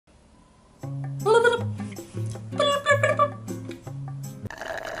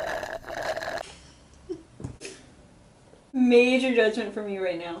Major judgment from you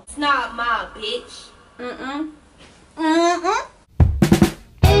right now. It's not my bitch.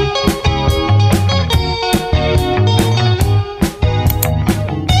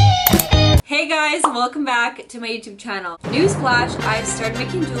 Hey guys, welcome back to my YouTube channel. Newsflash, I've started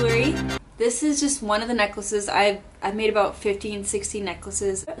making jewelry. This is just one of the necklaces. I've made about 15, 16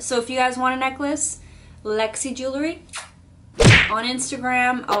 necklaces. So if you guys want a necklace, Lexi Jewelry on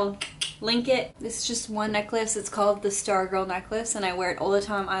Instagram, I'll link it. This is just one necklace. It's called the Star Girl necklace and I wear it all the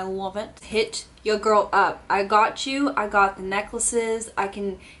time. I love it. Hit your girl up. I got you. I got the necklaces. I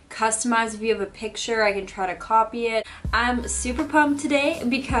can customize if you have a picture. I can try to copy it. I'm super pumped today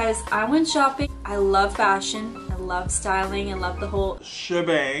because I went shopping. I love fashion. I love styling. I love the whole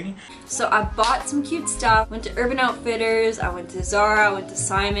shebang. So I bought some cute stuff. Went to Urban Outfitters. I went to Zara. I went to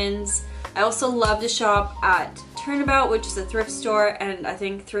Simon's. I also love to shop at Turnabout, which is a thrift store, and I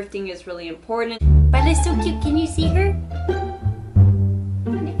think thrifting is really important. Bella's so cute. Can you see her?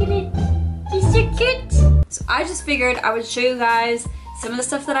 Look at it. She's so cute. So I just figured I would show you guys some of the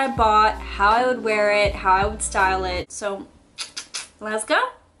stuff that I bought, how I would wear it, how I would style it. So let's go.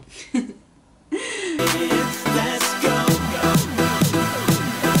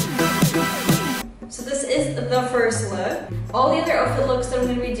 So this is the first look. All the other outfit looks that I'm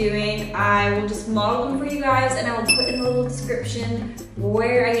going to be doing, I will just model them for you guys and I will put in a little description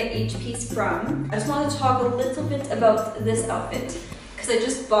where I get each piece from. I just want to talk a little bit about this outfit because I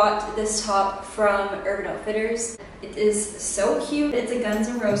just bought this top from Urban Outfitters. It is so cute. It's a Guns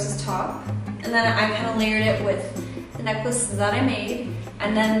N' Roses top. And then I kind of layered it with the necklace that I made.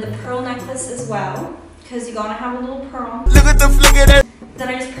 And then the pearl necklace as well, because you gotta have a little pearl. Look at the flick of it. Then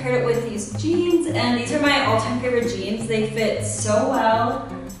I just paired it with these jeans, and these are my all-time favorite jeans. They fit so well.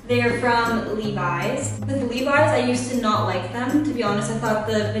 They're from Levi's. With Levi's, I used to not like them. To be honest, I thought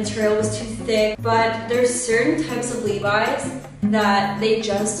the material was too thick, but there's certain types of Levi's that they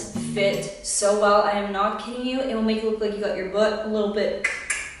just fit so well. I am not kidding you. It will make it look like you got your butt a little bit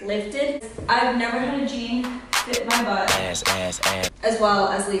lifted. I've never had a jean fit my butt as well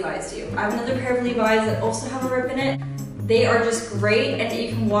as Levi's do. I have another pair of Levi's that also have a rip in it. They are just great and you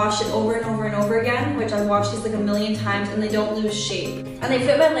can wash it over and over and over again, which I've washed these like a million times and they don't lose shape. And they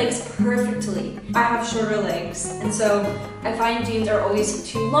fit my legs perfectly. I have shorter legs and so I find jeans are always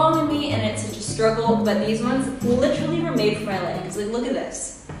too long on me and it's such a struggle, but these ones literally were made for my legs. Like, look at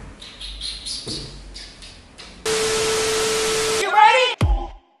this. You ready?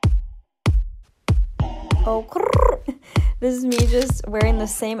 Oh, this is me just wearing the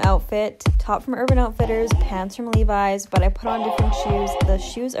same outfit, top from Urban Outfitters, pants from Levi's, but I put on different shoes. The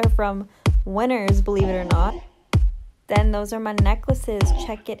shoes are from Winners, believe it or not. Then those are my necklaces.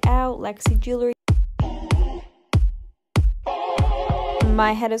 Check it out, Lexi Jewelry.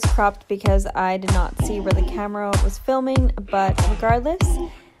 My head is cropped because I did not see where the camera was filming, but regardless,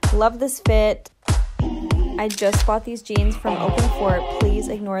 love this fit. I just bought these jeans from Open Fort. Please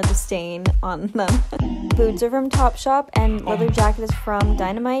ignore the stain on them. Boots are from Topshop and leather jacket is from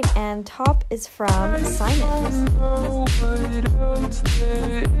Dynamite and top is from Simon's.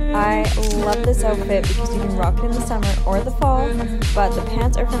 I love this outfit because you can rock it in the summer or the fall, but the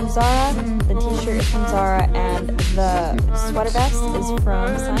pants are from Zara, the t-shirt is from Zara, and the sweater vest is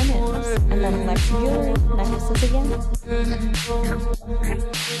from Simon's. And then Lexi Jewelry, necklaces again.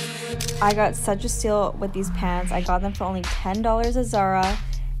 I got such a steal with these pants. I got them for only $10 at Zara.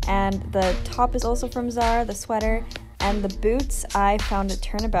 And the top is also from Zara, the sweater, and the boots I found at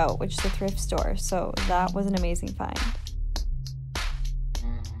Turnabout, which is a thrift store, so that was an amazing find.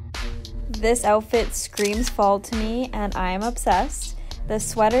 This outfit screams fall to me, and I am obsessed. The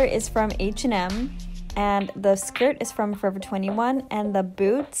sweater is from H&M, and the skirt is from Forever 21, and the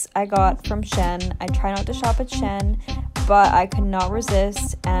boots I got from Shein. I try not to shop at Shein, but I could not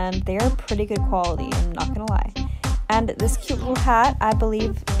resist, and they are pretty good quality, I'm not gonna lie. And this cute little hat, I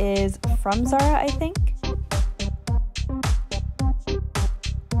believe, is from Zara, I think.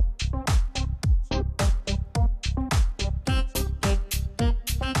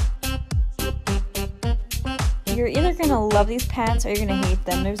 You're either gonna love these pants or you're gonna hate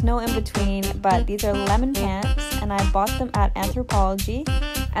them. There's no in between, but these are lemon pants, and I bought them at Anthropology.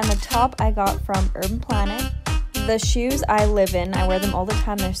 And the top I got from Urban Planet. The shoes I live in, I wear them all the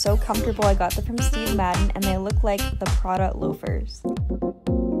time. They're so comfortable. I got them from Steve Madden and they look like the Prada loafers.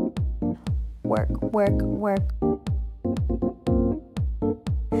 Work, work, work.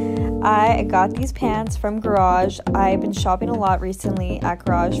 I got these pants from Garage. I've been shopping a lot recently at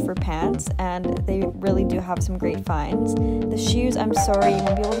Garage for pants, and they really do have some great finds. The shoes, I'm sorry, you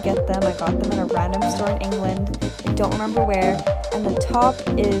won't be able to get them. I got them at a random store in England. I don't remember where. And the top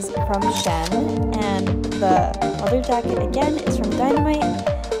is from Shein, and the leather jacket again is from Dynamite.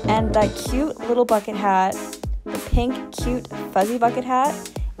 And that cute little bucket hat, the pink cute fuzzy bucket hat,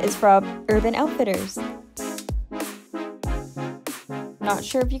 is from Urban Outfitters. Not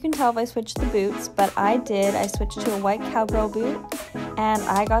sure if you can tell if I switched the boots, but I did. I switched to a white cowgirl boot, and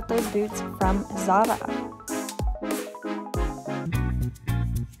I got those boots from Zara.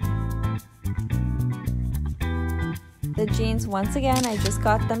 The jeans, once again, I just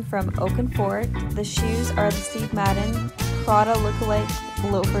got them from Oak & Fort. The shoes are the Steve Madden Prada lookalike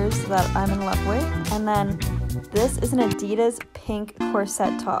loafers that I'm in love with. And then this is an Adidas pink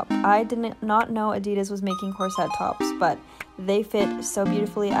corset top. I did not know Adidas was making corset tops, but they fit so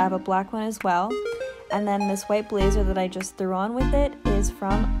beautifully. I have a black one as well. And then this white blazer that I just threw on with it is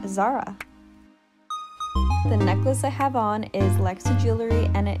from Zara. The necklace I have on is Lexi Jewelry,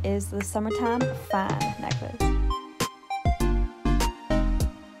 and it is the Summertime Fan necklace.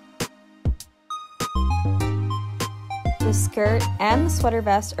 The skirt and the sweater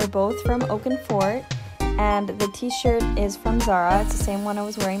vest are both from Oak & Fort, and the t-shirt is from Zara. It's the same one I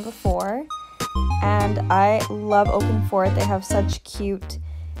was wearing before. And I love Oak & Fort. They have such cute,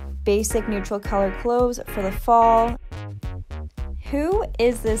 basic neutral color clothes for the fall. Who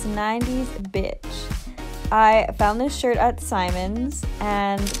is this 90s bitch? I found this shirt at Simon's,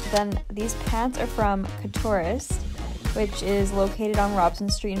 and then these pants are from Couturist, which is located on Robson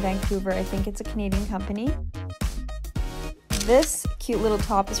Street in Vancouver. I think it's a Canadian company. This cute little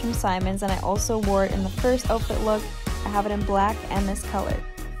top is from Simon's, and I also wore it in the first outfit look. I have it in black and this color.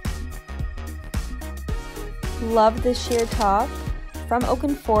 Love this sheer top from Oak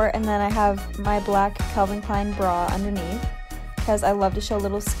 & Fort, and then I have my black Calvin Klein bra underneath because I love to show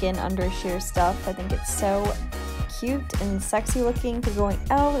little skin under sheer stuff. I think it's so cute and sexy looking for going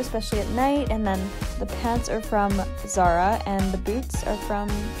out, especially at night. And then the pants are from Zara, and the boots are from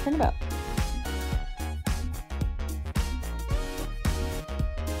Turnabout.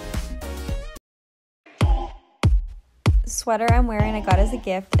 Sweater I'm wearing I got as a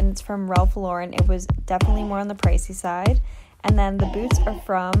gift, and it's from Ralph Lauren. It was definitely more on the pricey side. And then the boots are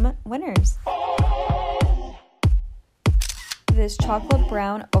from Winners. This chocolate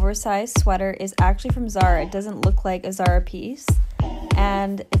brown oversized sweater is actually from Zara. It doesn't look like a Zara piece,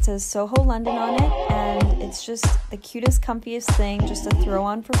 and it says Soho London on it, and it's just the cutest, comfiest thing just to throw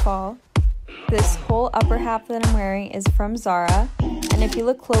on for fall. This whole upper half that I'm wearing is from Zara, and if you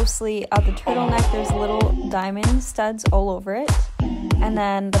look closely at the turtleneck, there's little diamond studs all over it. And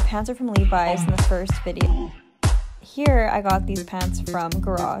then the pants are from Levi's in the first video. Here I got these pants from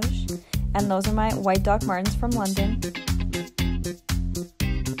Garage, and those are my white Doc Martens from London.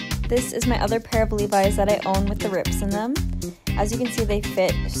 This is my other pair of Levi's that I own with the rips in them. As you can see, they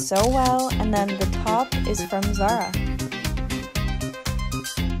fit so well, and then the top is from Zara.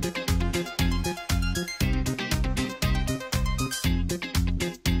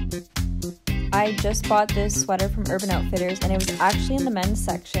 I just bought this sweater from Urban Outfitters, and it was actually in the men's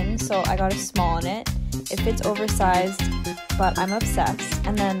section, so I got a small in it. It fits oversized, but I'm obsessed.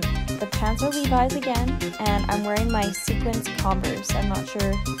 And then the pants are Levi's again, and I'm wearing my sequins Converse. I'm not sure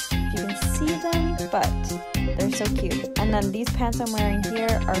if you can see them, but they're so cute. And then these pants I'm wearing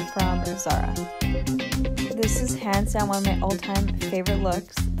here are from Zara. This is hands down one of my all-time favorite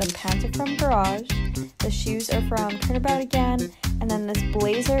looks. The pants are from Garage, the shoes are from Turnabout again, and then this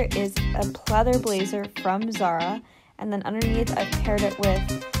blazer is a pleather blazer from Zara, and then underneath I've paired it with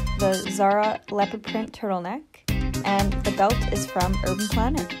the Zara leopard print turtleneck, and the belt is from Urban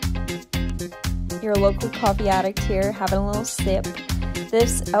Planet. Your local coffee addict here having a little sip.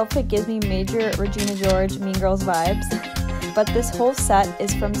 This outfit gives me major Regina George Mean Girls vibes, but this whole set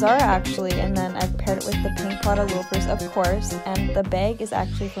is from Zara actually, and then I've paired it with the pink Prada loafers, of course, and the bag is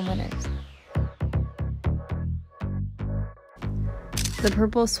actually from Winners. The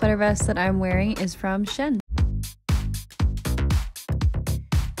purple sweater vest that I'm wearing is from Shein.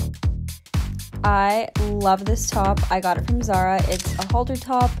 I love this top. I got it from Zara. It's a halter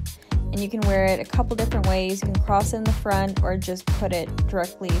top, and you can wear it a couple different ways. You can cross it in the front or just put it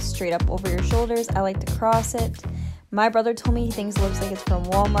directly straight up over your shoulders. I like to cross it. My brother told me he thinks it looks like it's from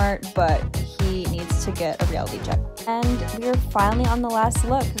Walmart, but he needs to get a reality check. And we are finally on the last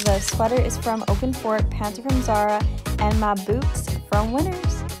look. The sweater is from Oak & Fort, pants are from Zara, and my boots from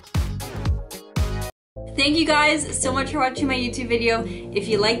Winners. Thank you guys so much for watching my YouTube video. If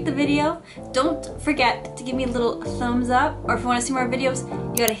you liked the video, don't forget to give me a little thumbs up, or if you want to see more videos,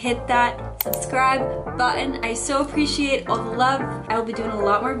 you gotta hit that subscribe button. I so appreciate all the love. I will be doing a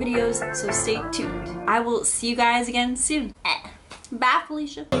lot more videos, so stay tuned. I will see you guys again soon. Bye,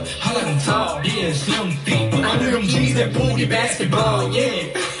 Felicia. I like them tall, yeah, slim feet. Under them jeans, that booty basketball,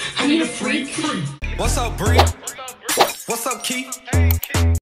 yeah. I need a freak. What's up, Bree? What's up, Keith?